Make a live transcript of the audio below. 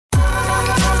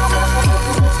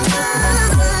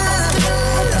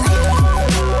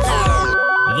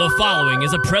The following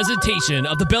is a presentation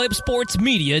of the Belly Up Sports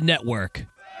Media Network.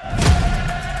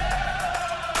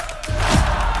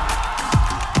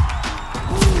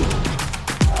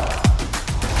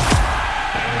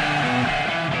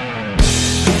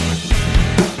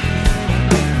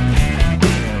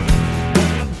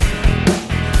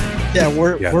 Yeah,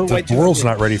 we're the world's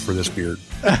not ready for this beard.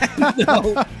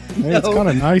 no. Hey, it's kind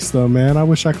of nice though, man. I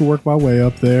wish I could work my way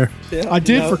up there. Yeah, I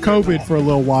did for COVID for a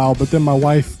little while, but then my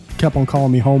wife kept on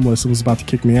calling me homeless and was about to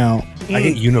kick me out. I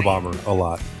hate Unabomber a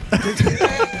lot.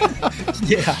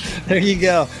 Yeah, there you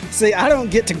go. See, I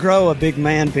don't get to grow a big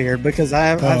man beard because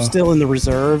I'm still in the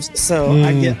reserves, so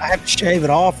I have to shave it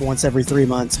off once every 3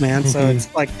 months, man. So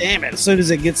it's like, damn it! As soon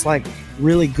as it gets like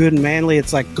really good and manly,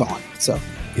 it's like gone. So.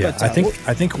 Yeah, but,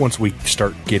 I think once we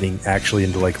start getting actually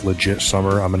into like legit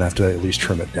summer, I'm gonna have to at least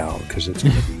trim it down because it's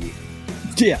gonna be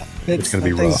it's gonna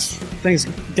be rough. Things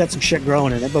got some shit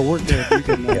growing in it, but we're good. You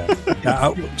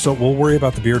can, so we'll worry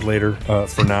about the beard later.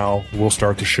 For now, we'll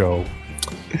start the show.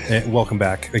 And welcome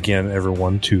back again,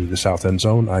 everyone, to the South End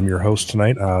Zone. I'm your host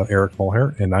tonight, Eric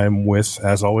Mulhare, and I'm with,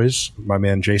 as always, my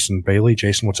man Jason Bailey.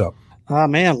 Jason, what's up?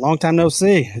 Man, long time no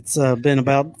see. It's been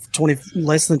about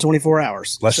less than 24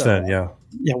 hours.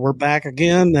 Yeah, we're back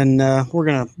again, and we're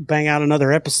going to bang out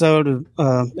another episode,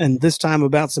 and this time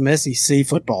about some SEC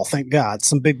football. Thank God,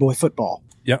 some big boy football.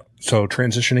 Yeah, so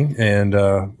transitioning and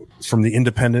from the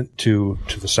Independent to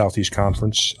the Southeast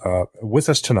Conference. With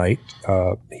us tonight,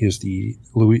 he is the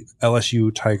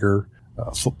LSU Tiger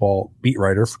football beat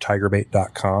writer for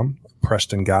TigerBait.com,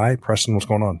 Preston Guy. Preston, what's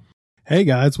going on? Hey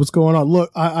guys, what's going on?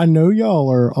 Look, I know y'all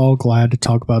are all glad to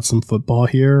talk about some football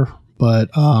here, but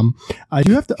I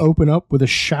do have to open up with a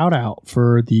shout out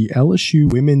for the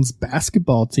LSU women's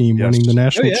basketball team winning the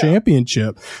national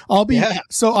championship.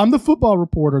 So I'm the football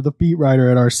reporter, the beat writer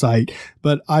at our site,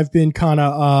 but I've been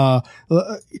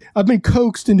I've been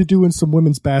coaxed into doing some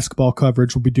women's basketball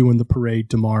coverage. We'll be doing the parade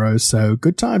tomorrow, so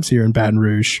good times here in Baton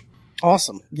Rouge.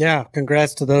 Awesome. Yeah.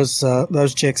 Congrats to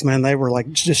those chicks, man. They were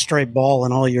like just straight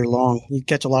balling all year long. You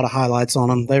catch a lot of highlights on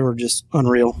them. They were just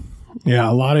unreal. Yeah.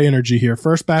 A lot of energy here.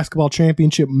 First basketball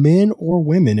championship, men or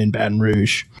women in Baton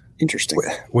Rouge. Interesting.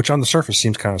 Which on the surface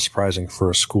seems kind of surprising for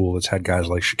a school that's had guys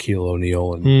like Shaquille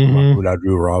O'Neal and Mahmoud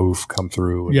Abdul-Rauf come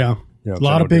through. And, yeah. A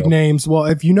lot of big names. Well,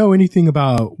 if you know anything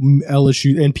about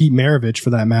LSU and Pete Maravich,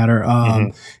 for that matter,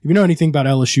 if you know anything about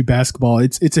LSU basketball,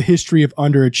 it's a history of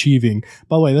underachieving.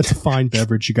 By the way, that's a fine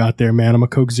beverage you got there, man. I'm a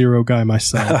Coke Zero guy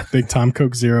myself, big time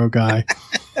Coke Zero guy.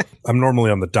 I'm normally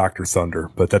on the Dr.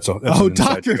 Thunder, but that's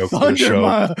Dr.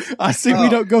 Thunder. I see we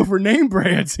don't go for name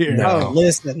brands here. No. Oh,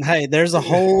 listen, hey, there's a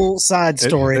whole side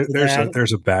story.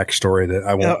 There's a backstory that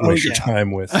I won't waste your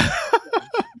time with.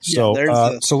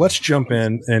 So let's jump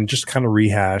in and just kind of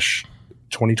rehash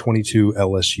 2022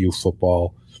 LSU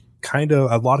football. Kind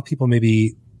of, a lot of people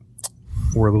maybe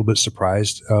were a little bit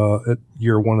surprised at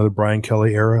year one of the Brian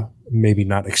Kelly era, maybe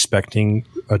not expecting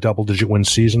a double-digit win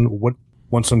season.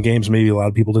 Won some games maybe a lot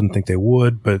of people didn't think they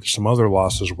would, but some other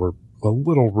losses were a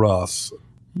little rough,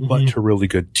 but to really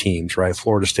good teams, right?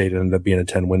 Florida State ended up being a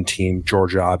 10-win team.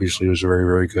 Georgia obviously was very,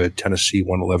 very good. Tennessee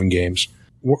won 11 games.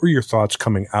 What were your thoughts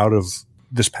coming out of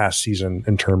this past season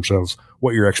in terms of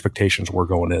what your expectations were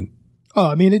going in? Oh,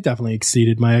 I mean, it definitely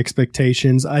exceeded my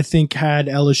expectations. I think had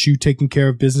LSU taken care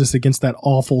of business against that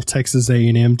awful Texas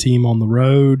A&M team on the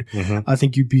road, I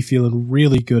think you'd be feeling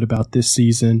really good about this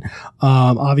season.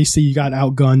 Obviously, you got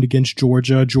outgunned against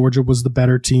Georgia. Georgia was the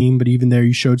better team, but even there,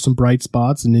 you showed some bright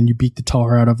spots, and then you beat the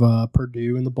tar out of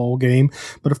Purdue in the bowl game.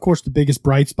 But of course, the biggest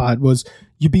bright spot was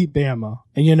you beat Bama,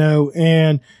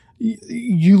 and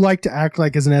you like to act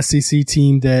like as an SEC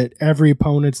team that every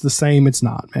opponent's the same. It's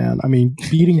not, man. I mean,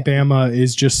 beating Bama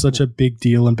is just such a big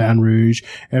deal in Baton Rouge.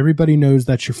 Everybody knows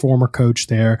that's your former coach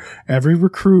there. Every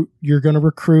recruit you're going to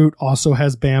recruit also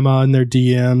has Bama in their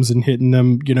DMs and hitting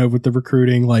them, with the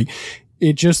recruiting. Like,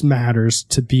 it just matters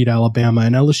to beat Alabama.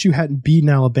 And LSU hadn't beaten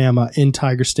Alabama in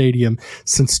Tiger Stadium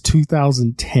since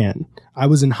 2010. I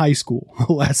was in high school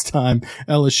the last time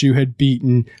LSU had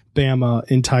beaten Bama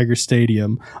in Tiger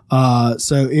Stadium.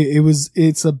 So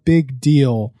it's a big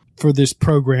deal for this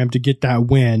program to get that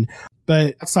win.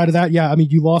 But outside of that,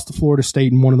 you lost to Florida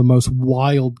State in one of the most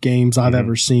wild games I've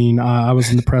ever seen. I was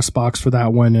in the press box for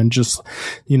that one, and just,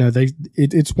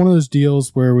 it's one of those deals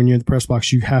where when you're in the press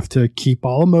box, you have to keep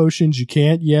all emotions. You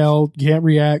can't yell, you can't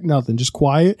react, nothing, just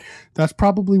quiet. That's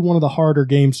probably one of the harder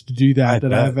games to do that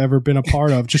I've ever been a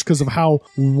part of, just because of how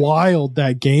wild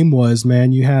that game was,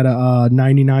 man. You had a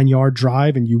 99-yard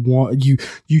drive, and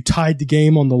you tied the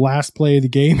game on the last play of the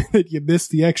game, that you missed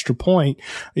the extra point.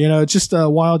 It's just a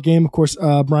wild game. Of course, course,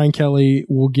 Brian Kelly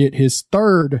will get his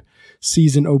third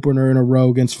season opener in a row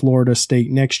against Florida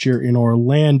State next year in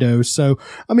Orlando. So,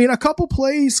 I mean, a couple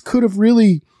plays could have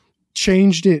really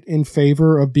changed it in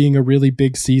favor of being a really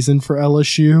big season for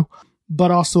LSU,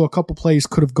 but also a couple plays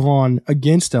could have gone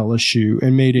against LSU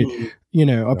and made it,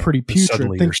 a pretty putrid.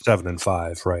 Suddenly you're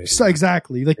 7-5, right? So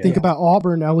exactly. Think about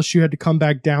Auburn. LSU had to come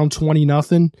back down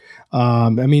 20-0. I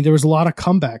mean, there was a lot of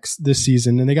comebacks this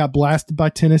season, and they got blasted by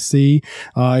Tennessee.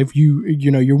 If you're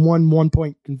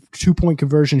 2-point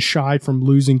conversion shy from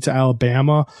losing to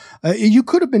Alabama, you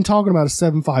could have been talking about a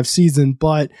 7-5 season.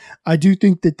 But I do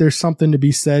think that there's something to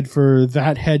be said for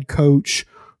that head coach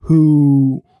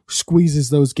who squeezes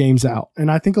those games out. And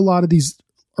I think a lot of these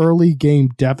early game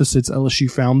deficits LSU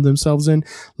found themselves in.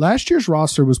 Last year's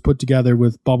roster was put together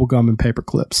with bubblegum and paper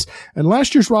clips. And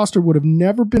last year's roster would have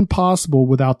never been possible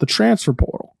without the transfer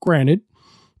portal. Granted,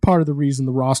 part of the reason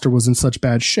the roster was in such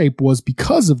bad shape was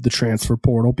because of the transfer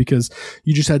portal, because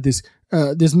you just had this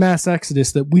mass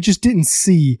exodus that we just didn't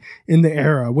see in the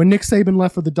era. When Nick Saban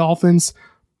left for the Dolphins,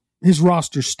 his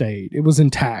roster stayed. It was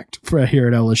intact for here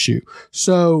at LSU.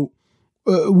 So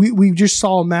we just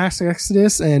saw a mass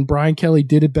exodus, and Brian Kelly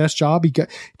did a best job. He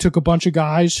took a bunch of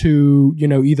guys who,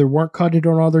 either weren't cut it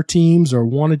on other teams or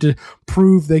wanted to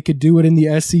prove they could do it in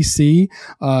the SEC.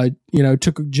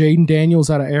 Took Jaden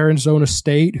Daniels out of Arizona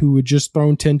State, who had just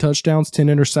thrown 10 touchdowns, 10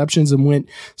 interceptions, and went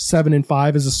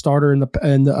 7-5 as a starter in the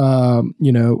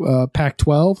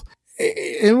Pac-12.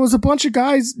 It was a bunch of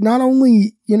guys not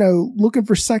only, looking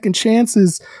for second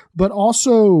chances, but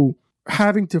also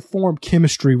having to form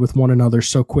chemistry with one another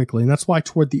so quickly. And that's why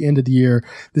toward the end of the year,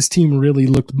 this team really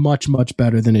looked much, much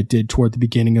better than it did toward the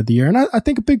beginning of the year. And I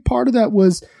think a big part of that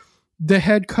was the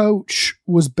head coach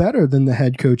was better than the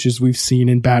head coaches we've seen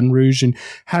in Baton Rouge and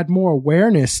had more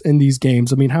awareness in these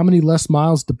games. I mean, how many Les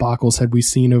Miles debacles had we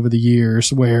seen over the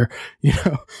years where,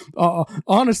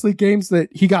 honestly, games that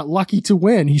he got lucky to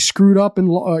win, he screwed up and,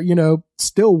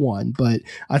 still won. But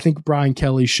I think Brian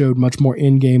Kelly showed much more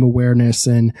in-game awareness.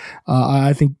 And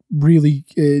I think really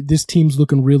this team's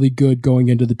looking really good going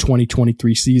into the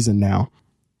 2023 season now.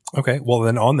 Okay, well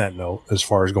then on that note, as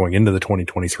far as going into the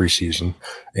 2023 season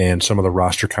and some of the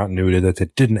roster continuity that they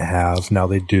didn't have, now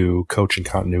they do, coaching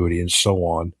continuity and so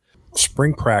on.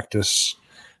 Spring practice,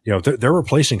 they're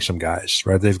replacing some guys,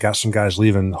 right? They've got some guys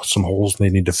leaving some holes they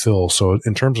need to fill. So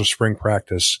in terms of spring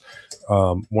practice,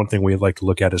 one thing we'd like to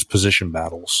look at is position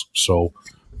battles. So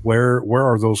where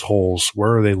are those holes?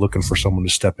 Where are they looking for someone to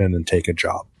step in and take a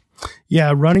job?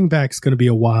 Yeah, running back's going to be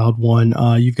a wild one.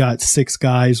 You've got 6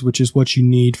 guys, which is what you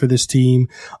need for this team.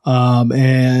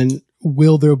 And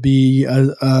will there be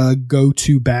a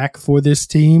go-to back for this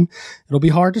team? It'll be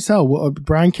hard to tell.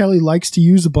 Brian Kelly likes to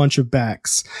use a bunch of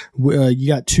backs. You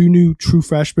got 2 new true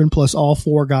freshmen plus all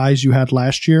 4 guys you had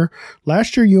last year.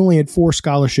 Last year, you only had 4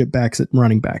 scholarship backs at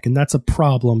running back, and that's a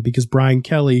problem because Brian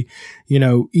Kelly,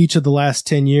 each of the last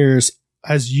 10 years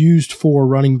has used 4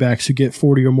 running backs who get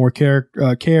 40 or more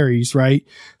carries, right?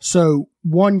 So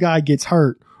one guy gets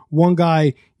hurt, one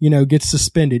guy, gets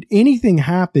suspended. Anything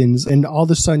happens, and all of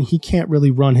a sudden he can't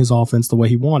really run his offense the way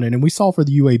he wanted. And we saw for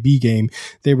the UAB game,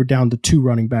 they were down to 2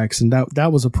 running backs, and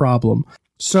that was a problem.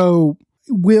 So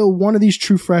will one of these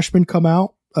true freshmen come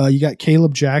out? You got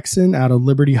Caleb Jackson out of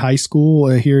Liberty High School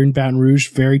here in Baton Rouge.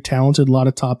 Very talented, a lot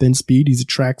of top end speed. He's a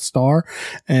track star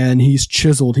and he's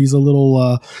chiseled. He's a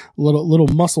little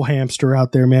muscle hamster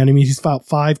out there, man. I mean, he's about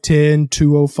 5'10",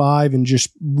 205 and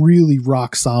just really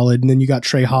rock solid. And then you got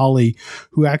Trey Holly,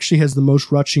 who actually has the most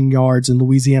rushing yards in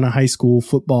Louisiana high school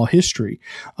football history.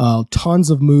 Tons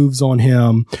of moves on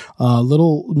him.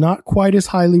 Not quite as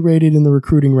highly rated in the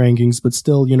recruiting rankings, but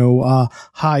still,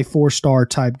 high 4-star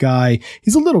type guy.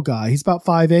 He's a little guy. He's about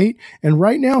 5'8". And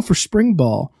right now for spring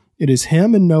ball, it is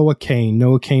him and Noah Cain.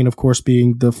 Noah Cain, of course,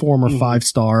 being the former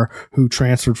 5-star who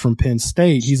transferred from Penn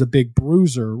State. He's a big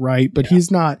bruiser, right? But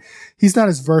he's not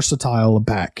as versatile a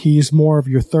back. He's more of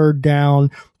your third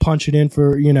down, punch it in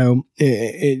for,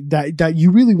 that you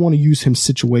really want to use him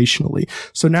situationally.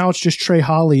 So now it's just Trey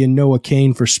Holly and Noah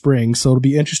Cain for spring. So it'll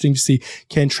be interesting to see,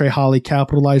 can Trey Holly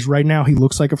capitalize? Right now, he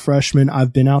looks like a freshman.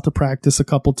 I've been out to practice a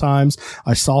couple times.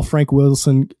 I saw Frank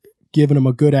Wilson giving him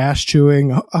a good ass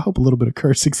chewing. I hope a little bit of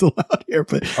cursing's allowed here,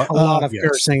 but a lot of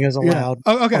cursing is allowed.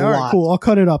 Yeah. Okay. All right, cool. I'll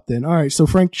cut it up then. All right. So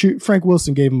Frank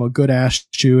Wilson gave him a good ass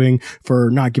chewing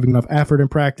for not giving enough effort in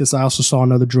practice. I also saw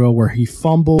another drill where he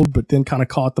fumbled, but then kind of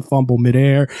caught the fumble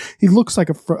midair. He looks like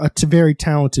a very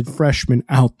talented freshman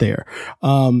out there.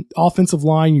 Offensive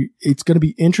line, it's going to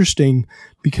be interesting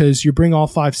because you bring all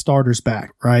 5 starters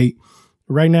back, right?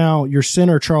 right now, your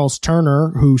center, Charles Turner,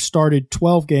 who started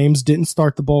 12 games, didn't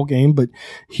start the bowl game, but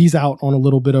he's out on a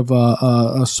little bit of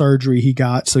a surgery he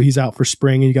got. So he's out for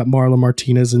spring, and you got Marlon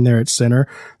Martinez in there at center.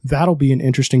 That'll be an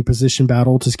interesting position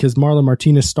battle just because Marlon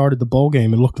Martinez started the bowl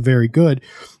game and looked very good.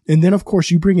 And then, of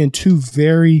course, you bring in two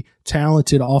very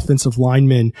talented offensive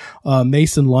linemen,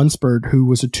 Mason Lunsford, who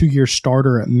was a 2-year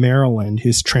starter at Maryland,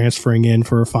 is transferring in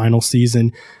for a final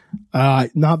season.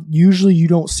 Not usually you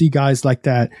don't see guys like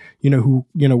that, who,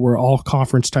 were all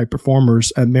conference type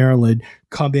performers at Maryland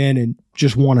come in and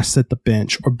just want to sit the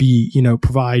bench or be,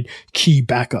 provide key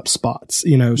backup spots,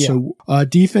 So,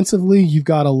 defensively, you've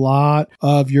got a lot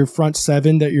of your front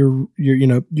seven that you're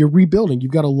rebuilding.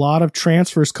 You've got a lot of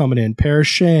transfers coming in. Paris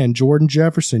Shan, Jordan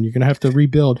Jefferson, you're going to have to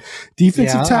rebuild.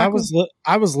 Defensive tackle.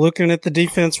 I was looking at the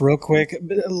defense real quick.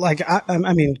 Like,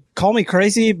 I mean, call me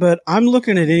crazy, but I'm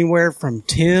looking at anywhere from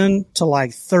 10 to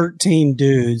like 13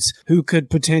 dudes who could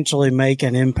potentially make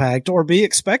an impact or be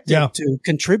expected to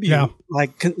contribute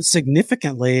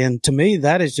significantly. And to me,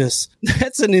 that's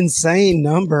an insane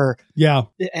number. Yeah.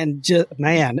 And just,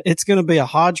 man, it's going to be a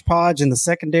hodgepodge in the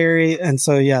secondary. And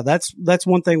so, that's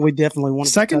one thing we definitely want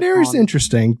to secondary is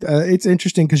interesting. It's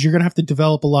interesting because you're going to have to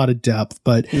develop a lot of depth,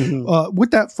 but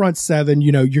with that front seven,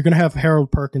 you're going to have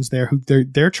Harold Perkins there who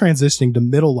they're transitioning to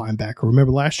middle linebacker.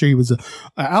 Remember last year he was a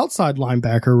outside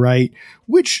linebacker, right?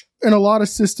 Which in a lot of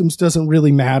systems doesn't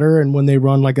really matter. And when they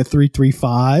run like a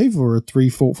 3-3-5 or a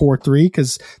 3-4-3,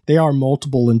 because they are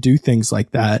multiple and do things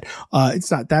like that, it's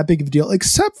not that big of a deal,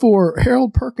 except for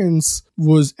Harold Perkins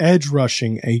was edge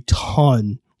rushing a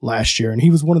ton last year, and he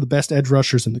was one of the best edge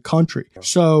rushers in the country.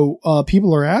 So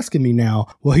people are asking me now,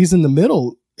 well, he's in the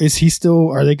middle.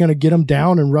 Are they going to get him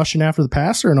down and rushing after the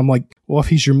passer? And I'm like, well, if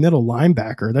he's your middle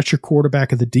linebacker, that's your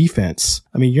quarterback of the defense.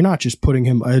 I mean, you're not just putting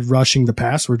him rushing the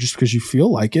passer just because you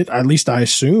feel like it. At least I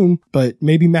assume, but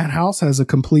maybe Matt House has a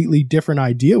completely different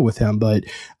idea with him, but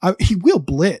he will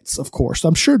blitz, of course.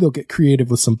 I'm sure they'll get creative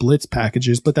with some blitz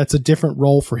packages, but that's a different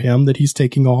role for him that he's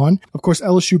taking on. Of course,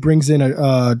 LSU brings in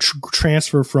a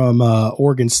transfer from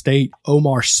Oregon State,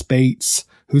 Omar Spates,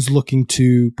 who's looking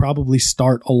to probably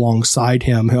start alongside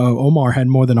him. Omar had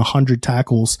more than 100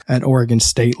 tackles at Oregon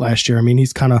State last year. I mean,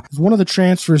 he's one of the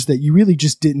transfers that you really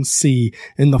just didn't see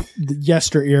in the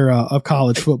yester era of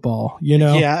college football,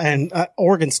 Yeah, and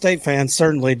Oregon State fans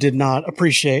certainly did not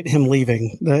appreciate him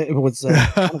leaving. It was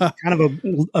kind of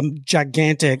a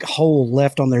gigantic hole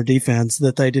left on their defense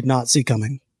that they did not see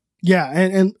coming. Yeah,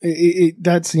 and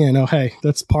that's, hey,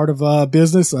 that's part of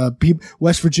business.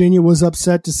 West Virginia was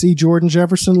upset to see Jordan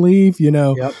Jefferson leave,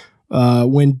 Yep.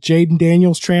 When Jaden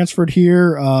Daniels transferred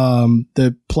here,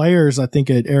 the players, I think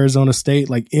at Arizona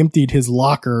State, emptied his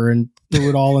locker and threw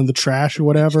it all in the trash or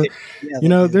whatever.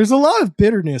 There's a lot of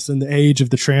bitterness in the age of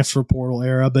the transfer portal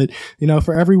era, but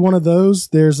for every one of those,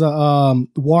 there's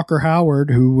Walker Howard,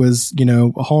 who was,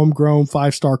 a homegrown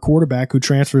 5-star quarterback who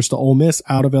transfers to Ole Miss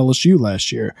out of LSU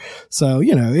last year. So,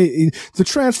 the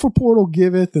transfer portal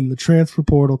giveth and the transfer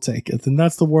portal taketh, and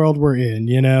that's the world we're in,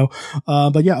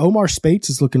 but yeah, Omar Spates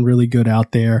is looking really good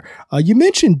out there. You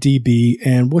mentioned DB,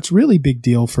 and what's really big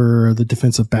deal for the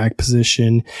defensive back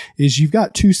position is you've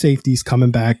got two safeties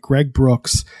coming back, Greg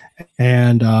Brooks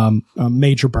and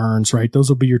Major Burns, right? Those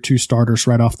will be your two starters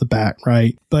right off the bat,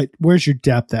 right? But where's your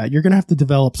depth at? You're going to have to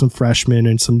develop some freshmen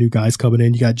and some new guys coming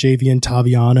in. You got Javian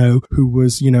Taviano, who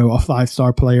was, a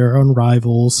 5-star player on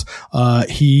Rivals.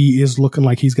 He is looking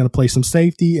like he's going to play some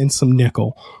safety and some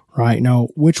nickel. Right now,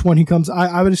 which one he comes,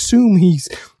 I would assume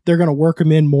they're going to work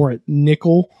him in more at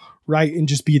nickel, right? And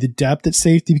just be the depth at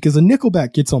safety, because a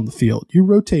nickelback gets on the field. You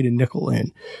rotate a nickel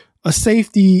in. A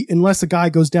safety, unless a guy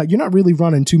goes down, you're not really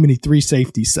running too many 3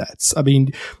 safety sets. I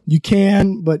mean, you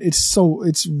can, but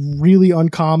it's really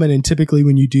uncommon. And typically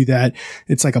when you do that,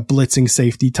 it's like a blitzing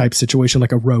safety type situation,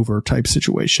 like a rover type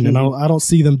situation. Mm-hmm. And I don't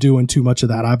see them doing too much of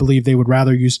that. I believe they would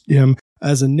rather use him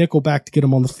as a nickel back to get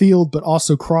him on the field, but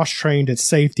also cross-trained at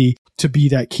safety to be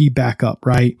that key backup,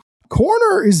 right?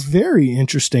 Corner is very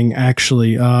interesting,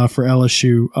 actually, for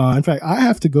LSU. In fact, I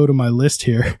have to go to my list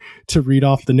here to read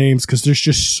off the names because there's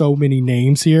just so many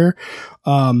names here.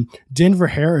 Denver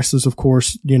Harris is, of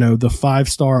course, the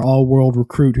 5-star all-world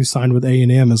recruit who signed with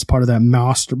A&M as part of that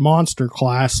monster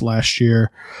class last year.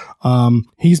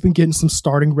 He's been getting some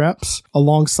starting reps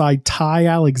alongside Zy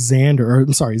Alexander,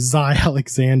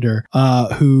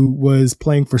 who was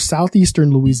playing for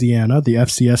Southeastern Louisiana, the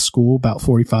FCS school, about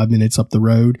 45 minutes up the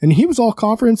road. And he was all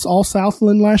conference, all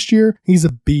Southland last year. He's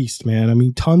a beast, man. I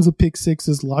mean, tons of pick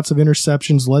sixes, lots of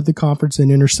interceptions, led the conference in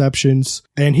interceptions.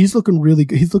 And he's looking really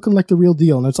good. He's looking like the real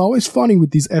deal. And it's always funny with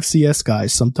these FCS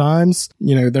guys. Sometimes,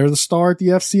 they're the star at the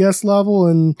FCS level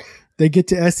and they get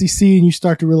to SEC and you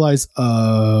start to realize,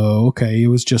 oh, okay, it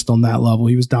was just on that level.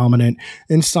 He was dominant.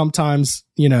 And sometimes,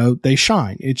 they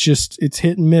shine. It's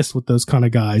hit and miss with those kind of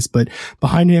guys. But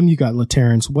behind him, you got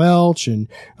LaTerrence Welch and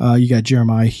you got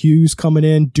Jeremiah Hughes coming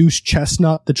in. Deuce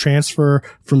Chestnut, the transfer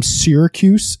from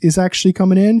Syracuse, is actually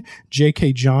coming in.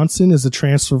 J.K. Johnson is a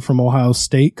transfer from Ohio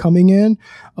State coming in.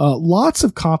 Lots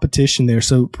of competition there.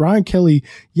 So Brian Kelly,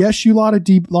 yes, you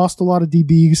lost a lot of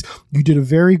DBs. You did a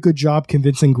very good job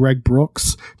convincing Greg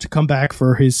Brooks to come back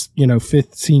for his,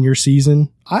 5th senior season.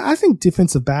 I think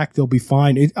defensive back, they'll be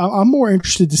fine. I'm more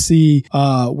interested to see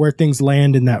where things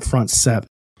land in that front seven.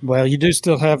 Well, you do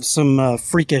still have some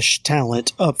freakish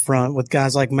talent up front with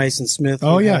guys like Mason Smith.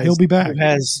 Oh, yeah, he'll be back. Who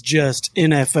has just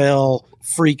NFL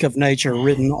freak of nature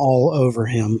written all over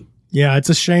him. Yeah, it's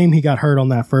a shame he got hurt on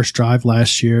that first drive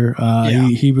last year.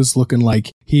 He was looking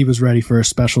like he was ready for a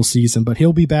special season, but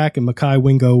he'll be back, and Mekhi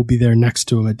Wingo will be there next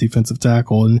to him at defensive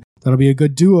tackle, and that'll be a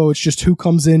good duo. It's just who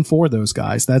comes in for those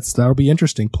guys. That'll be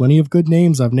interesting. Plenty of good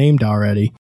names I've named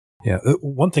already. Yeah,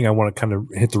 one thing I want to kind of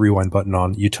hit the rewind button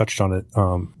on, you touched on it,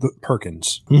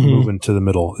 Perkins moving to the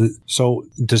middle. So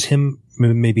does him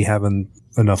maybe having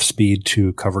enough speed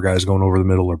to cover guys going over the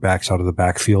middle or backs out of the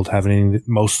backfield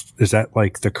is that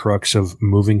like the crux of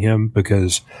moving him?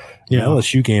 Because in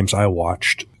LSU games I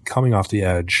watched, coming off the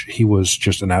edge, he was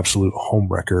just an absolute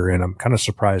homewrecker, and I'm kind of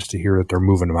surprised to hear that they're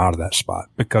moving him out of that spot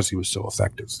because he was so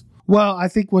effective. Well, I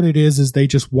think what it is they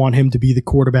just want him to be the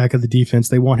quarterback of the defense.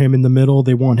 They want him in the middle.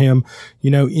 They want him,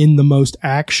 in the most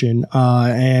action.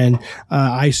 And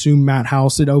I assume Matt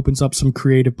House, it opens up some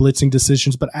creative blitzing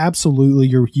decisions, but absolutely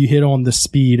you hit on the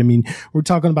speed. I mean, we're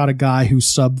talking about a guy who's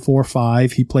sub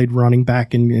 4.5. He played running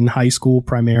back in high school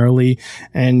primarily,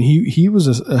 and he was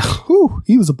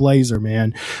a blazer,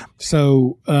 man.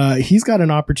 So, he's got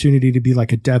an opportunity to be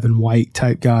like a Devin White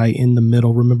type guy in the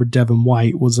middle. Remember, Devin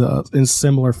White was in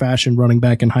similar fashion running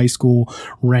back in high school,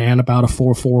 ran about a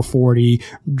 4.4 40,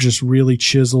 just really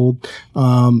chiseled.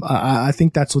 I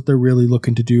think that's what they're really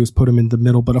looking to do, is put him in the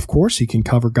middle. But of course he can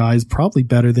cover guys probably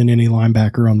better than any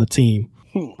linebacker on the team.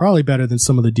 Probably better than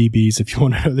some of the DBs, if you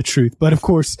want to know the truth. But of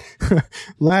course,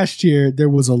 last year there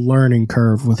was a learning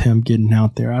curve with him getting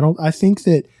out there. I think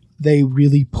that they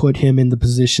really put him in the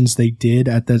positions they did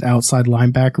at that outside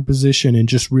linebacker position and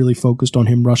just really focused on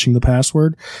him rushing the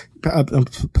passer. I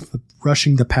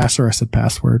said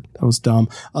password. That was dumb.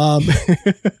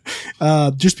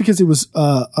 Just because it was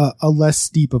a less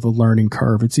steep of a learning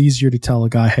curve. It's easier to tell a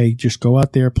guy, hey, just go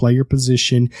out there, play your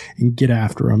position, and get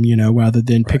after him, rather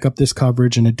than pick up this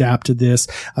coverage and adapt to this.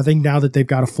 I think now that they've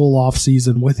got a full off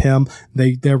season with him,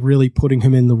 they're really putting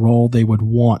him in the role they would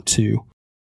want to.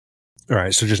 All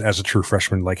right, so just as a true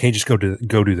freshman, like, hey, just go do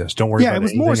this. Don't worry about it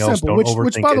was anything more else. simple, Don't overthink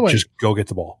which, by the way, just go get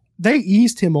the ball. They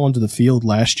eased him onto the field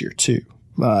last year too.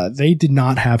 They did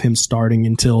not have him starting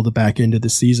until the back end of the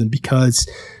season because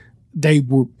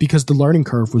the learning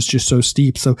curve was just so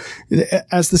steep. So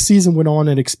as the season went on,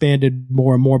 it expanded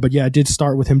more and more. But yeah, it did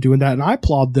start with him doing that, and I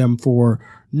applaud them for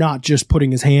not just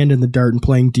putting his hand in the dirt and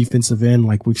playing defensive end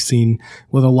like we've seen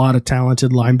with a lot of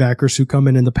talented linebackers who come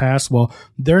in the past. Well,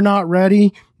 they're not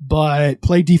ready, but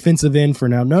play defensive end for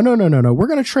now. No. We're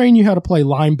going to train you how to play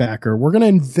linebacker. We're going to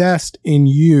invest in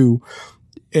you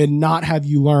and not have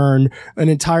you learn an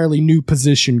entirely new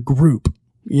position group.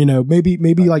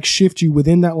 Maybe like shift you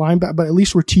within that linebacker, but at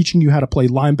least we're teaching you how to play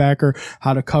linebacker,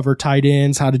 how to cover tight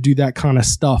ends, how to do that kind of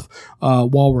stuff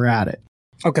while we're at it.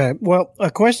 Okay. Well, a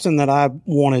question that I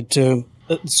wanted to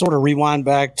sort of rewind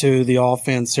back to the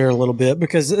offense here a little bit,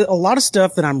 because a lot of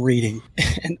stuff that I'm reading,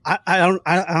 and I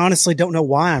honestly don't know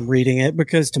why I'm reading it,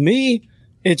 because to me,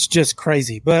 it's just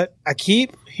crazy. But I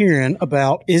keep hearing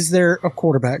about, is there a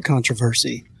quarterback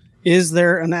controversy? Is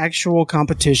there an actual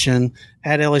competition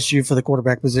at LSU for the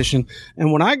quarterback position?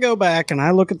 And when I go back and I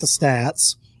look at the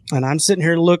stats, and I'm sitting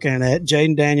here looking at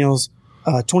Jaden Daniels'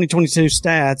 2022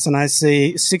 stats, and I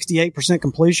see 68%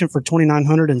 completion for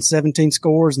 2,917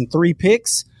 scores and 3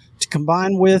 picks to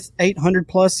combine with 800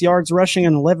 plus yards rushing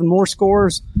and 11 more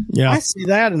scores. Yeah. I see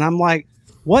that and I'm like,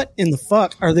 what in the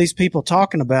fuck are these people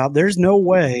talking about? There's no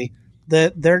way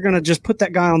that they're going to just put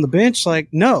that guy on the bench. Like,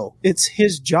 no, it's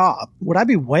his job. Would I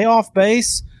be way off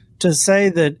base to say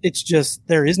that it's just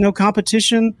there is no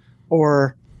competition,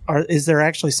 or is there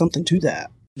actually something to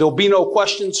that? There'll be no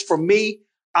questions from me.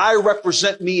 I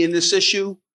represent me in this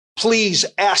issue. Please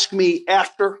ask me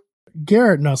after.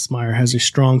 Garrett Nussmeier has a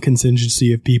strong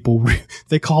contingency of people.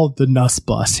 They call it the Nuss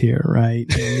bus here, right?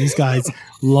 And these guys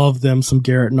Love them some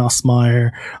Garrett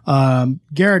Nussmeier.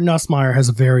 Garrett Nussmeier has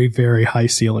a very, very high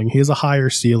ceiling. He has a higher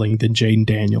ceiling than Jaden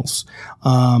Daniels.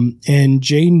 And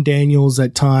Jaden Daniels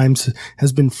at times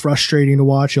has been frustrating to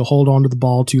watch. He'll hold on to the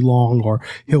ball too long, or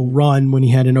he'll run when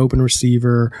he had an open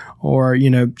receiver, or,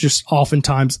 just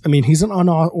oftentimes, he's an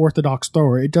unorthodox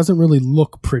thrower. It doesn't really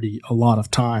look pretty a lot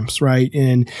of times, right?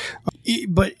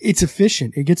 But it's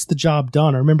efficient. It gets the job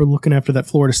done. I remember looking after that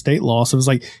Florida State loss. It was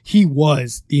like he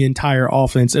was the entire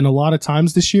offense. And a lot of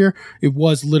times this year, it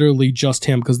was literally just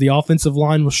him because the offensive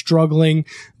line was struggling.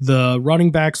 The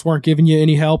running backs weren't giving you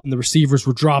any help, and the receivers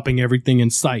were dropping everything in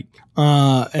sight.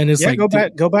 And it's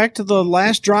go back to the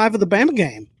last drive of the Bama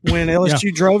game when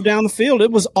LSU drove down the field.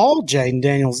 It was all Jaden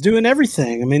Daniels doing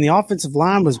everything. The offensive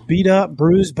line was beat up,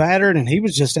 bruised, battered, and he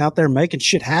was just out there making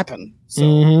shit happen. So.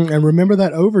 And remember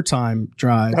that overtime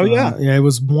drive? Oh yeah, it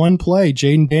was one play.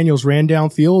 Jaden Daniels ran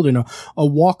downfield, and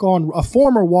a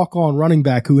former walk-on running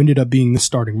back who ended up being the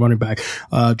starting running back,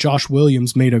 Josh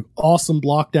Williams, made an awesome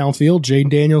block downfield. Jaden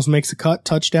Daniels makes a cut,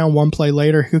 touchdown. One play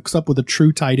later, hooks up with a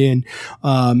true tight end,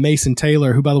 Mason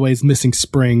Taylor, who by the way is missing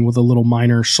spring with a little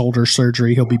minor shoulder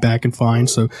surgery. He'll be back and fine.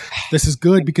 So this is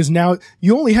good because now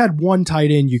you only had one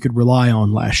tight end you could rely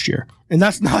on last year. And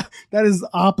that is the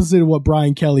opposite of what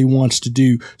Brian Kelly wants to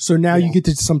do. So now you get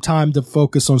some time to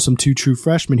focus on some two true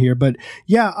freshmen here. But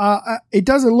it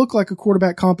doesn't look like a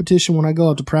quarterback competition when I go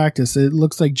out to practice. It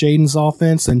looks like Jaden's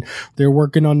offense, and they're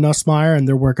working on Nussmeier, and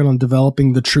they're working on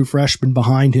developing the true freshman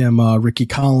behind him, Ricky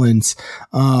Collins.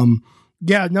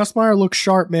 Nussmeier looks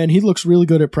sharp, man. He looks really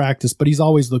good at practice, but he's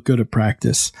always looked good at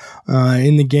practice.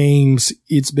 In the games,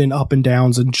 it's been up and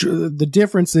downs. And the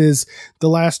difference is the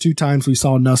last two times we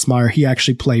saw Nussmeier, he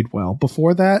actually played well.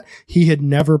 Before that, he had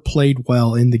never played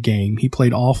well in the game. He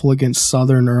played awful against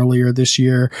Southern earlier this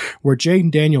year, where Jaden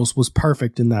Daniels was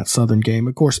perfect in that Southern game.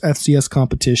 Of course, FCS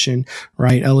competition,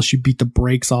 right? LSU beat the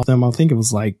brakes off them. I think it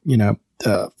was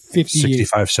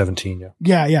 65-17.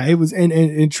 Yeah. It was,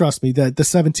 and trust me, that the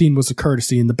 17 was a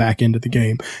courtesy in the back end of the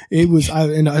game. It was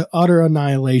an utter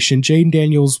annihilation. Jaden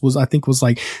Daniels was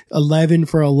 11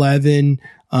 for 11.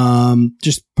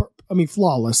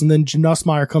 Flawless. And then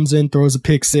Nussmeier comes in, throws a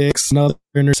pick six, another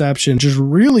interception, just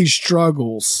really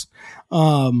struggles.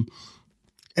 And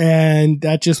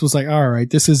that just was like, all right,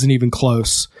 this isn't even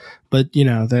close. But,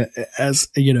 as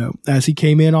he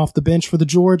came in off the bench for the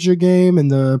Georgia game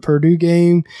and the Purdue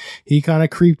game, he kind of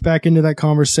creeped back into that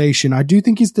conversation. I do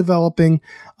think he's developing.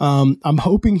 I'm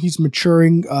hoping he's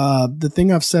maturing. The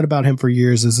thing I've said about him for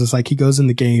years is like he goes in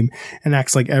the game and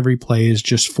acts like every play is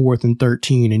just 4th and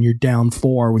 13 and you're down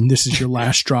 4 when this is your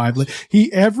last drive.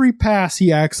 Every pass,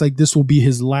 he acts like this will be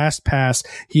his last pass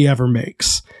he ever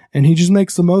makes. And he just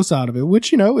makes the most out of it,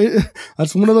 which,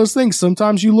 that's one of those things.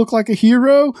 Sometimes you look like a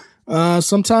hero.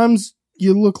 Sometimes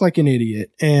you look like an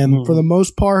idiot. And for the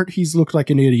most part, he's looked like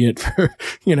an idiot for,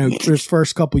 for his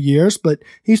first couple years, but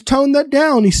he's toned that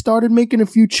down. He started making a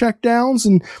few check downs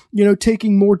and,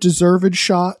 taking more deserved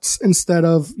shots instead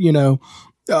of,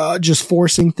 just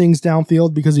forcing things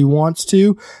downfield because he wants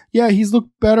to. Yeah, he's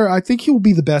looked better. I think he will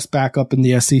be the best backup in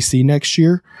the SEC next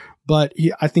year. But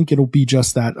I think it'll be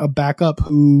just that, a backup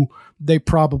who they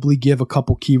probably give a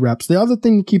couple key reps. The other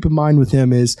thing to keep in mind with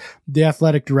him is the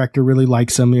athletic director really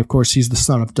likes him. Of course, he's the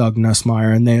son of Doug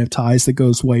Nussmeier, and they have ties that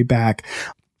goes way back.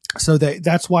 So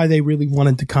that's why they really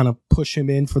wanted to kind of push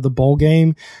him in for the bowl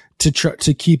game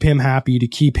to keep him happy, to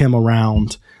keep him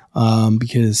around,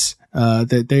 because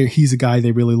he's a guy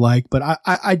they really like. But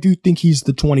I do think he's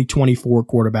the 2024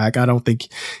 quarterback. I don't think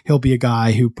he'll be a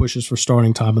guy who pushes for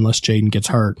starting time unless Jaden gets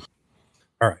hurt.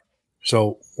 All right.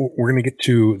 So we're going to get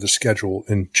to the schedule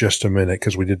in just a minute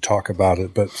because we did talk about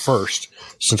it. But first,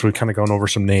 since we've kind of gone over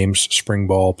some names, spring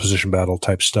ball, position battle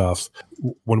type stuff,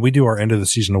 when we do our end of the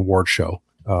season award show,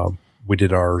 we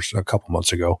did ours a couple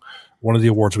months ago. One of the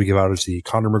awards we give out is the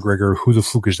Conor McGregor Who the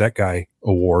Fluke Is That Guy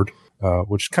award,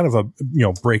 which is kind of a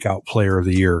breakout player of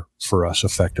the year for us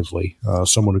effectively.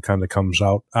 Someone who kind of comes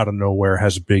out of nowhere,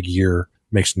 has a big year,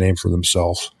 makes a name for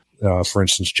themselves. For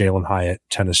instance, Jalen Hyatt,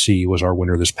 Tennessee, was our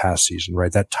winner this past season,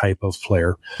 right? That type of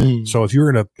player. So if you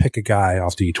were going to pick a guy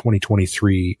off the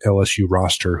 2023 LSU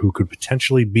roster who could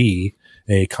potentially be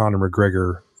a Conor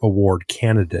McGregor award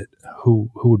candidate,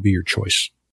 who would be your choice?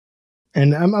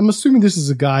 And I'm assuming this is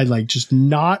a guy like just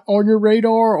not on your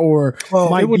radar, or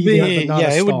it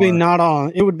would be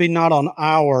not on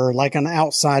our, like, an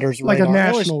outsider's like radar. A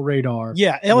national radar.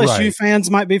 Yeah, LSU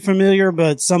fans might be familiar,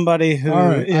 but somebody who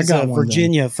is a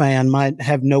Virginia fan might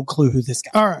have no clue who this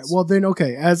guy is. All right, well then,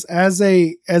 okay, as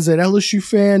an LSU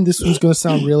fan, this one's going to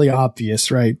sound really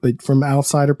obvious, right? But from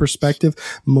outsider perspective,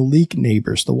 Malik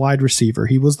Neighbors, the wide receiver,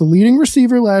 he was the leading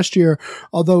receiver last year,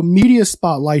 although media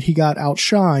spotlight, he got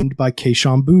outshined by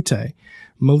Keyshawn Butte.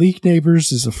 Malik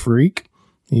Neighbors is a freak.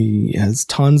 He has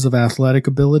tons of athletic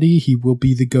ability. He will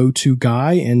be the go-to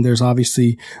guy, and there's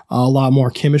obviously a lot more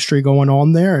chemistry going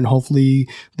on there, and hopefully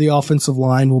the offensive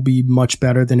line will be much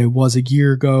better than it was a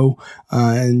year ago,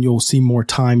 and you'll see more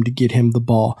time to get him the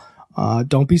ball.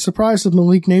 Don't be surprised if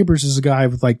Malik Neighbors is a guy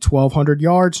with like 1,200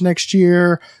 yards next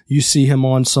year. You see him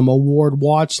on some award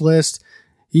watch list.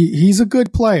 He's a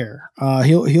good player.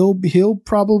 He'll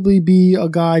probably be a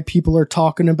guy people are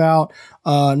talking about.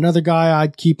 Another guy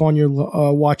I'd keep on your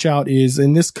watch out is,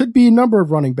 and this could be a number of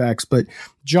running backs, but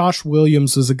Josh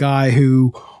Williams is a guy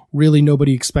who really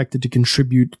nobody expected to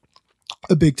contribute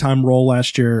a big time role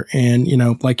last year. And,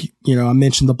 I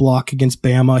mentioned the block against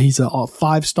Bama. He's a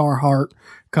 5-star heart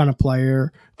kind of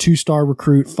player, 2-star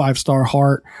recruit, 5-star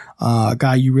heart,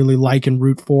 guy you really like and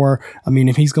root for. I mean,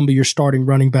 if he's going to be your starting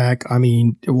running back, I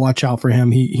mean, watch out for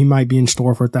him. He might be in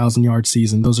store for a 1,000-yard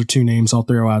season. Those are two names I'll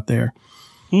throw out there.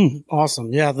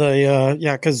 Awesome. Yeah.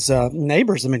 Cause,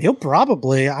 Neighbors, I mean,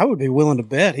 I would be willing to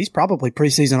bet he's probably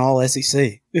preseason all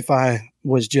SEC if I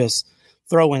was just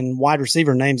throwing wide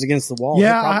receiver names against the wall.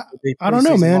 Yeah. I don't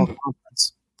know, man.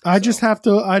 I'd have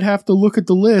to look at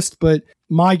the list, but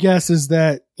my guess is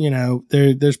that,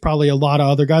 there's probably a lot of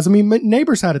other guys. I mean,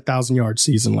 Neighbors had a 1,000-yard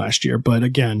season last year, but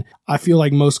again, I feel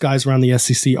like most guys around the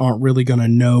SEC aren't really going to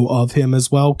know of him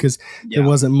as well because there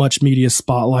wasn't much media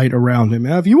spotlight around him.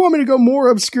 Now, if you want me to go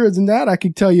more obscure than that, I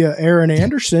could tell you Aaron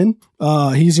Anderson.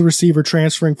 He's a receiver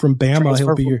transferring from Bama.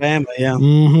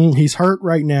 Bama. He's hurt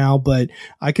right now, but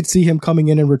I could see him coming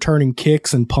in and returning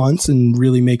kicks and punts and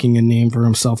really making a name for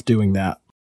himself doing that.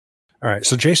 All right.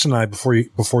 So Jason and I,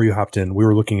 before you hopped in, we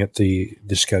were looking at the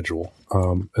schedule.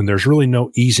 And there's really no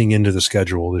easing into the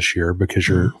schedule this year because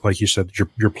like you said,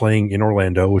 you're playing in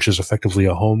Orlando, which is effectively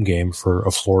a home game for a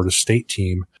Florida State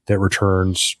team that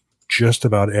returns just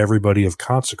about everybody of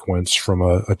consequence from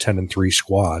a 10-3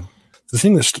 squad. The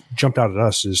thing that jumped out at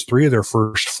us is 3 of their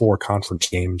first 4 conference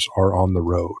games are on the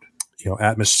road,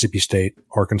 at Mississippi State,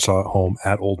 Arkansas at home,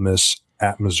 at Ole Miss,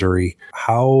 at Missouri.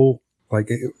 How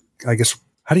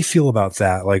do you feel about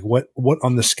that? Like what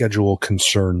on the schedule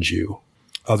concerns you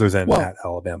other than at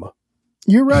Alabama?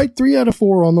 You're right. 3 out of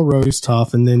 4 on the road is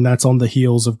tough. And then that's on the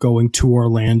heels of going to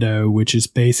Orlando, which is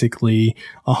basically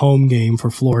a home game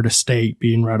for Florida State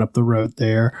being right up the road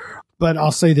there. But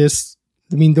I'll say this.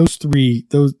 I mean, those three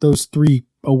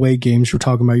away games you're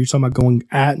talking about going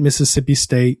at Mississippi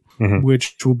State,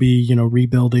 which will be,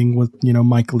 rebuilding with,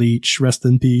 Mike Leach, rest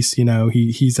in peace.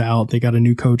 He's out. They got a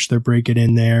new coach. They're breaking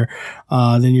in there.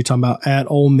 Then you're talking about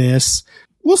at Ole Miss.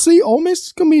 We'll see. Ole Miss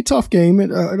is going to be a tough game.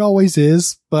 It always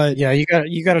is, but yeah,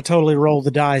 you got to totally roll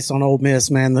the dice on Ole Miss,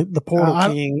 man. The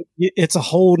Portal King, it's a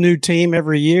whole new team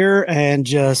every year and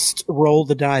just roll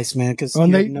the dice, man. Cause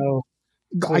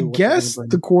I guess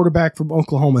the quarterback from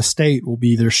Oklahoma State will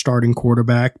be their starting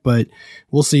quarterback, but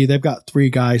we'll see. They've got 3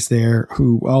 guys there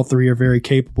who all 3 are very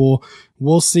capable.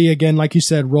 We'll see. Again, like you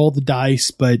said, roll the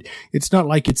dice, but it's not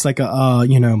like it's like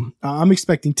I'm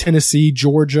expecting Tennessee,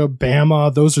 Georgia,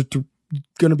 Bama. Those are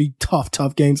going to be tough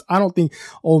games. I don't think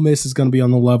Ole Miss is going to be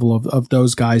on the level of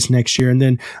those guys next year. And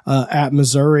then at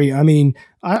Missouri, I mean,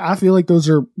 I feel like those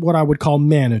are what I would call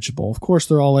manageable. Of course,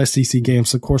 they're all SEC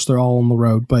games. Of course, they're all on the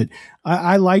road, but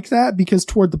I like that because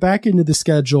toward the back end of the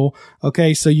schedule,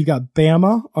 okay, so you got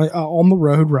Bama on the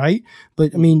road, right?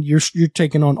 But I mean, you're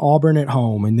taking on Auburn at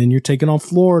home, and then you're taking on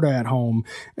Florida at home,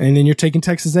 and then you're taking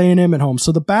Texas A&M at home.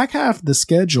 So the back half of the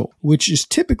schedule, which is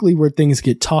typically where things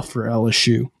get tough for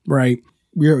LSU, right?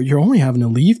 You're only having to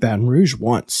leave Baton Rouge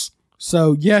once.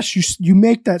 So yes, you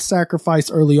make that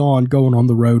sacrifice early on going on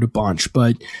the road a bunch,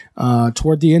 but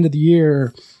toward the end of the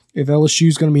year, if LSU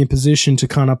is going to be in position to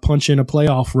kind of punch in a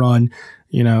playoff run,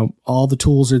 all the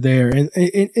tools are there. And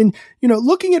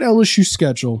looking at LSU's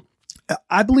schedule,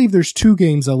 I believe there's 2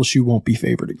 games LSU won't be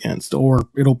favored against, or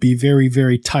it'll be very,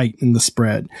 very tight in the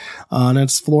spread. And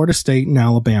it's Florida State and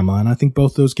Alabama. And I think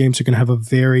both those games are going to have a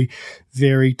very,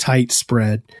 very tight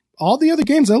spread. All the other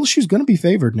games, LSU is going to be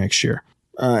favored next year.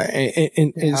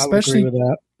 And especially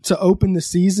to open the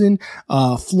season.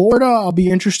 Florida, I'll be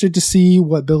interested to see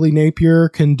what Billy Napier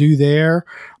can do there.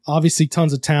 Obviously,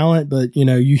 tons of talent, but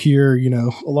you hear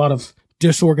a lot of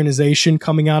disorganization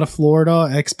coming out of Florida.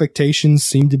 Expectations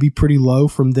seem to be pretty low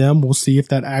from them. We'll see if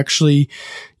that actually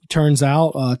turns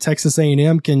out. Texas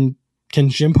A&M can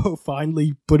Jimbo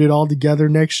finally put it all together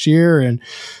next year? And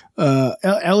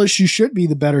LSU should be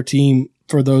the better team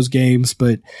for those games,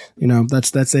 but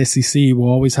that's SEC. We'll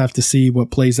always have to see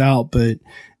what plays out. But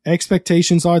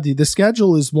expectations are the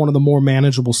schedule is one of the more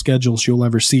manageable schedules you'll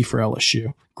ever see for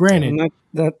LSU. Granted,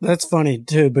 that's funny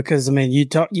too, because you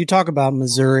talk about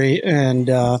Missouri and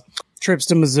trips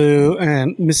to Mizzou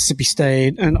and Mississippi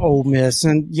State and Ole Miss,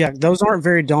 and yeah, those aren't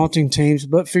very daunting teams.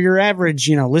 But for your average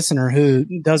listener who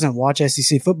doesn't watch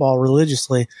SEC football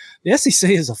religiously, the SEC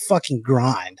is a fucking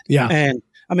grind. Yeah, and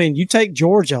you take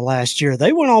Georgia last year;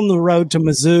 they went on the road to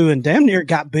Mizzou and damn near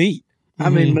got beat.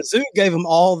 Mizzou gave them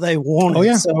all they wanted. Oh,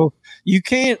 yeah. So you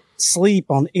can't sleep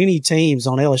on any teams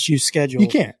on LSU's schedule. You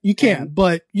can't.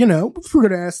 But, if we're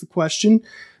going to ask the question,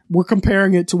 we're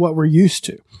comparing it to what we're used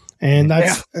to. And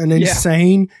that's an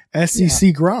insane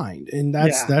SEC grind. And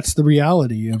that's the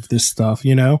reality of this stuff,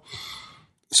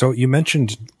 So you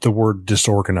mentioned the word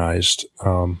disorganized,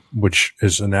 which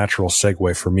is a natural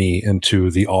segue for me into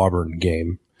the Auburn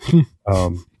game.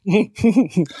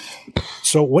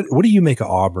 So what do you make of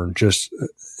Auburn just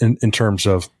in terms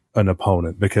of an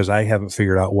opponent? Because I haven't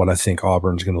figured out what I think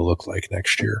Auburn's going to look like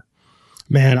next year.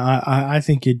 Man, I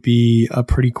think it'd be a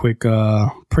pretty quick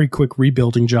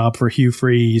rebuilding job for Hugh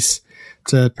Freeze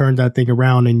to turn that thing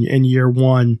around in year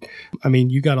one.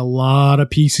 You got a lot of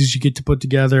pieces you get to put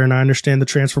together, and I understand the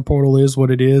transfer portal is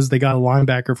what it is. They got a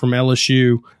linebacker from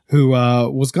LSU who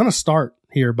was going to start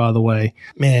here, by the way.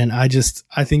 Man, I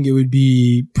think it would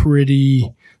be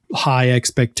pretty high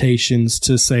expectations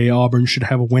to say Auburn should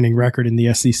have a winning record in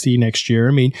the SEC next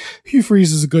year. Hugh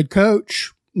Freeze is a good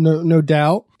coach, no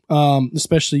doubt.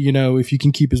 Especially, if you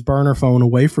can keep his burner phone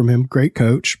away from him, great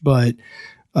coach. But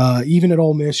even at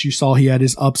Ole Miss, you saw he had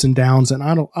his ups and downs, and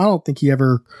I don't think he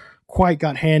ever quite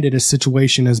got handed a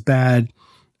situation as bad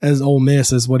as Ole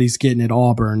Miss as what he's getting at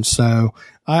Auburn. So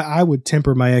I would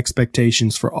temper my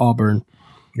expectations for Auburn.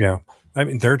 Yeah.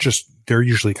 They're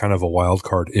usually kind of a wild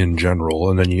card in general.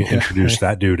 And then you introduce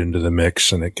that dude into the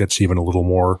mix and it gets even a little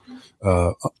more,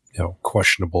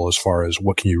 questionable as far as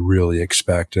what can you really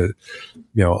expect.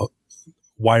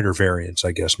 Wider variance,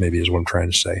 I guess, maybe is what I'm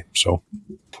trying to say. So,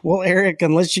 well, Eric,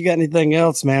 unless you got anything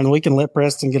else, man, we can let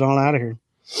Preston get on out of here.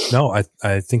 No,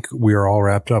 I think we are all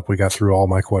wrapped up. We got through all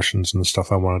my questions and the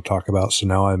stuff I want to talk about. So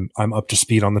now I'm up to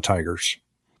speed on the Tigers.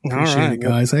 Appreciate it,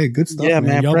 guys. Hey, good stuff, yeah,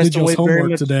 man. Y'all Preston, did your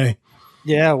homework today.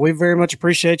 Yeah, we very much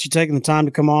appreciate you taking the time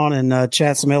to come on and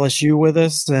chat some LSU with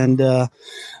us. And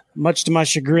much to my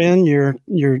chagrin,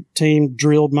 your team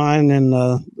drilled mine and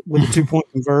with a 2-point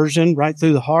conversion right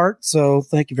through the heart. So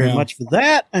thank you very much for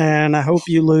that. And I hope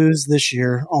you lose this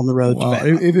year on the road. Well,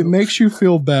 if it makes you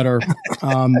feel better,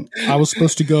 I was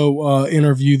supposed to go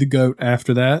interview the GOAT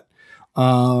after that.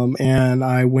 And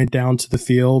I went down to the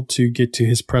field to get to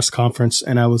his press conference,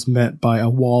 and I was met by a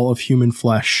wall of human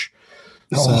flesh.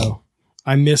 So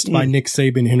I missed my Nick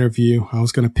Saban interview. I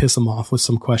was going to piss him off with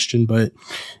some question, but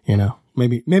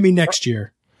maybe next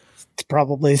year. It's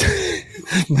probably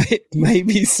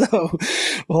maybe so.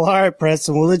 Well, all right,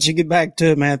 Preston, we'll let you get back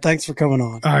to it, man. Thanks for coming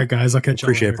on. All right, guys. I'll catch you.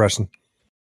 Appreciate it, Preston.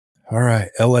 All right,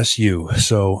 LSU.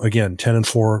 So again,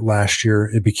 10-4 last year.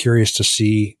 It'd be curious to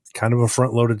see kind of a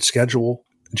front-loaded schedule.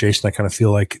 Jason, I kind of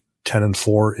feel like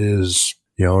 10-4 is,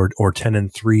 or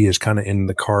 10-3 is kind of in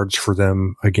the cards for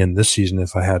them again this season,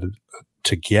 if I had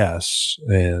to guess.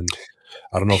 And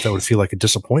I don't know if that would feel like a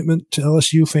disappointment to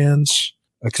LSU fans,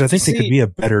 because I think they could be a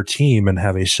better team and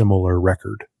have a similar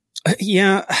record.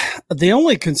 Yeah. The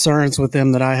only concerns with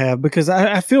them that I have, because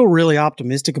I feel really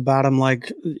optimistic about them.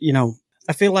 Like,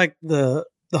 I feel like the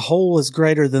whole is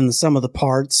greater than the sum of the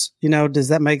parts. Does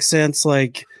that make sense?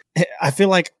 Like, I feel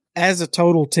like as a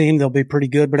total team, they'll be pretty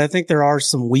good, but I think there are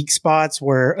some weak spots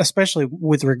where, especially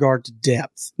with regard to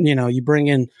depth, you bring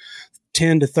in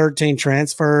 10 to 13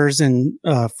 transfers and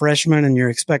freshmen, and you're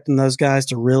expecting those guys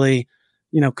to really,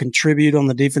 contribute on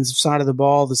the defensive side of the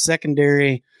ball. The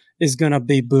secondary is going to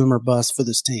be boom or bust for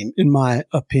this team, in my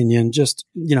opinion. Just,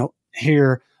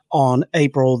 here on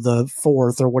April the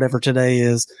 4th or whatever today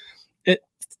is,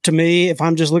 to me, if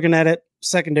I'm just looking at it,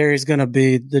 secondary is going to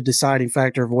be the deciding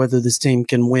factor of whether this team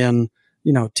can win,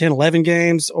 10, 11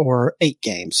 games or 8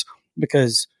 games.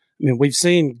 Because, we've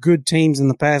seen good teams in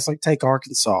the past, like take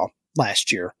Arkansas last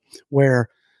year, where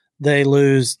they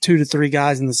lose 2 to 3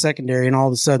 guys in the secondary and all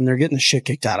of a sudden they're getting the shit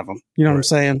kicked out of them. You know what I'm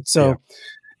saying? So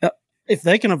if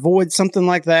they can avoid something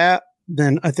like that,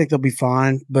 then I think they'll be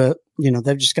fine. But,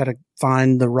 they've just got to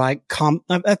find the right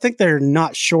I think they're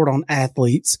not short on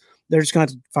athletes. they're just going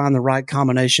to find the right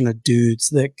combination of dudes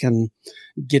that can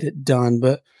get it done.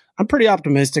 But I'm pretty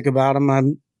optimistic about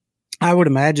them. I would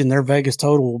imagine their Vegas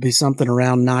total will be something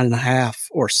around 9.5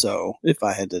 or so if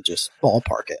I had to just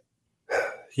ballpark it.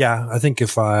 Yeah, I think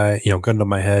if I, gun to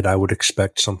my head, I would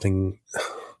expect something.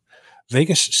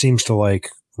 Vegas seems to like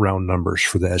round numbers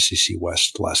for the SEC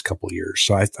West the last couple of years.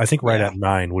 So I think right at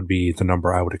 9 would be the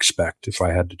number I would expect if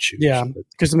I had to choose. Yeah,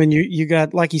 because, you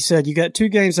got, like you said, you got two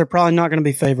games they're probably not going to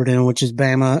be favored in, which is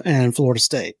Bama and Florida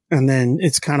State. And then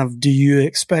it's kind of, do you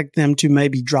expect them to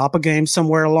maybe drop a game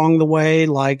somewhere along the way,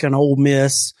 like an Ole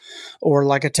Miss or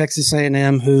like a Texas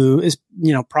A&M, who is,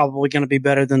 probably going to be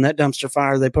better than that dumpster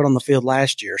fire they put on the field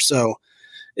last year. So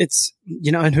it's,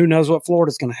 and who knows what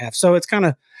Florida's going to have. So it's kind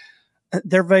of,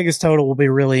 their Vegas total will be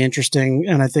really interesting,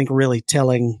 and I think really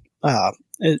telling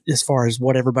as far as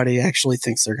what everybody actually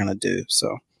thinks they're going to do.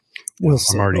 So we'll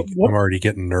see. I'm already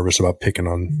getting nervous about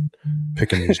picking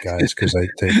these guys because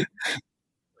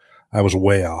I was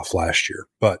way off last year,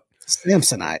 but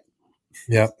Samsonite.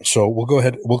 Yeah, so we'll go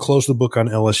ahead. We'll close the book on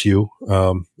LSU,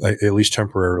 at least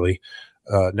temporarily.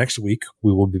 Next week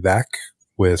we will be back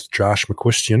with Josh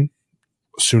McQuistion,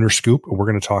 Sooner Scoop, and we're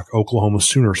going to talk Oklahoma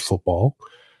Sooners football.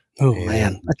 Oh,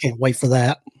 man, I can't wait for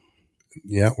that.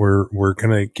 Yeah, we're going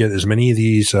to get as many of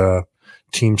these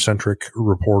team-centric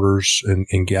reporters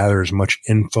and gather as much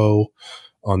info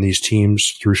on these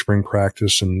teams through spring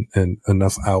practice and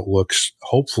enough outlooks.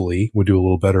 Hopefully, we'll do a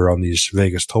little better on these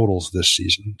Vegas totals this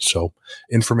season. So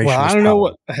information. Well, I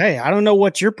don't know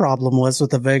what your problem was with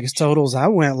the Vegas totals. I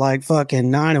went like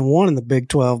fucking 9-1 in the Big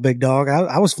 12, big dog.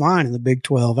 I was fine in the Big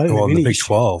 12. In the Big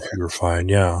 12, you were fine.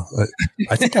 Yeah,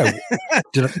 I think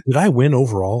did I win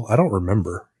overall? I don't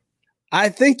remember. I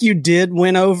think you did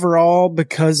win overall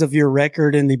because of your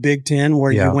record in the Big 10,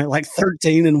 where you went like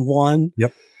 13-1.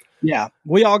 Yep. Yeah,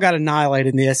 we all got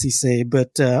annihilated in the SEC,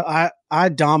 but I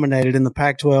dominated in the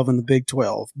Pac-12 and the Big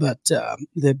 12. But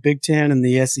the Big 10 and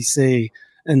the SEC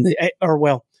and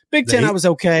Big 10 I was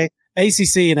okay.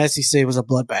 ACC and SEC was a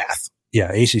bloodbath.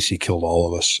 Yeah, ACC killed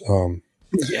all of us.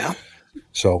 Yeah.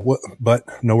 So, but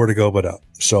nowhere to go but up.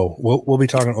 So we'll be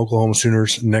talking Oklahoma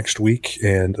Sooners next week,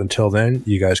 and until then,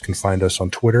 you guys can find us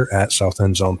on Twitter at South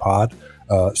End Zone Pod.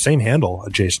 Same handle,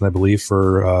 Jason, I believe,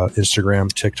 for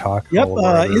Instagram, TikTok. Yep,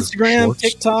 Instagram, shorts.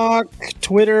 TikTok,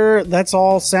 Twitter. That's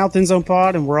all South End Zone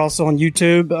Pod, and we're also on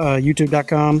YouTube,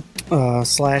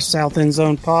 youtube.com/South End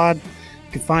Zone Pod.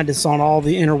 You can find us on all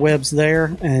the interwebs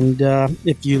there. And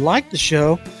if you like the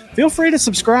show, feel free to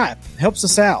subscribe. It helps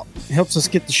us out. It helps us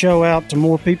get the show out to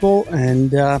more people,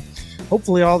 and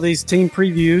hopefully all these team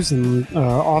previews and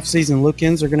off-season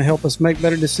look-ins are going to help us make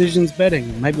better decisions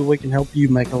betting. Maybe we can help you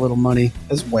make a little money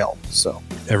as well. So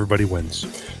everybody wins.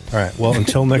 All right. Well,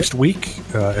 until next week,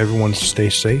 everyone stay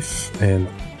safe and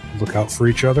look out for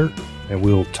each other, and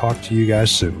we'll talk to you guys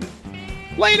soon.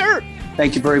 Later.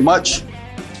 Thank you very much.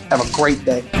 Have a great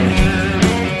day.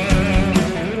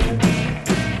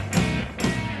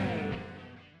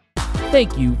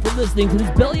 Thank you for listening to this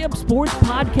Belly Up Sports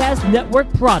Podcast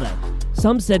Network product.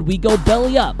 Some said we go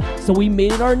belly up, so we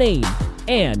made it our name,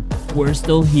 and we're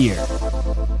still here.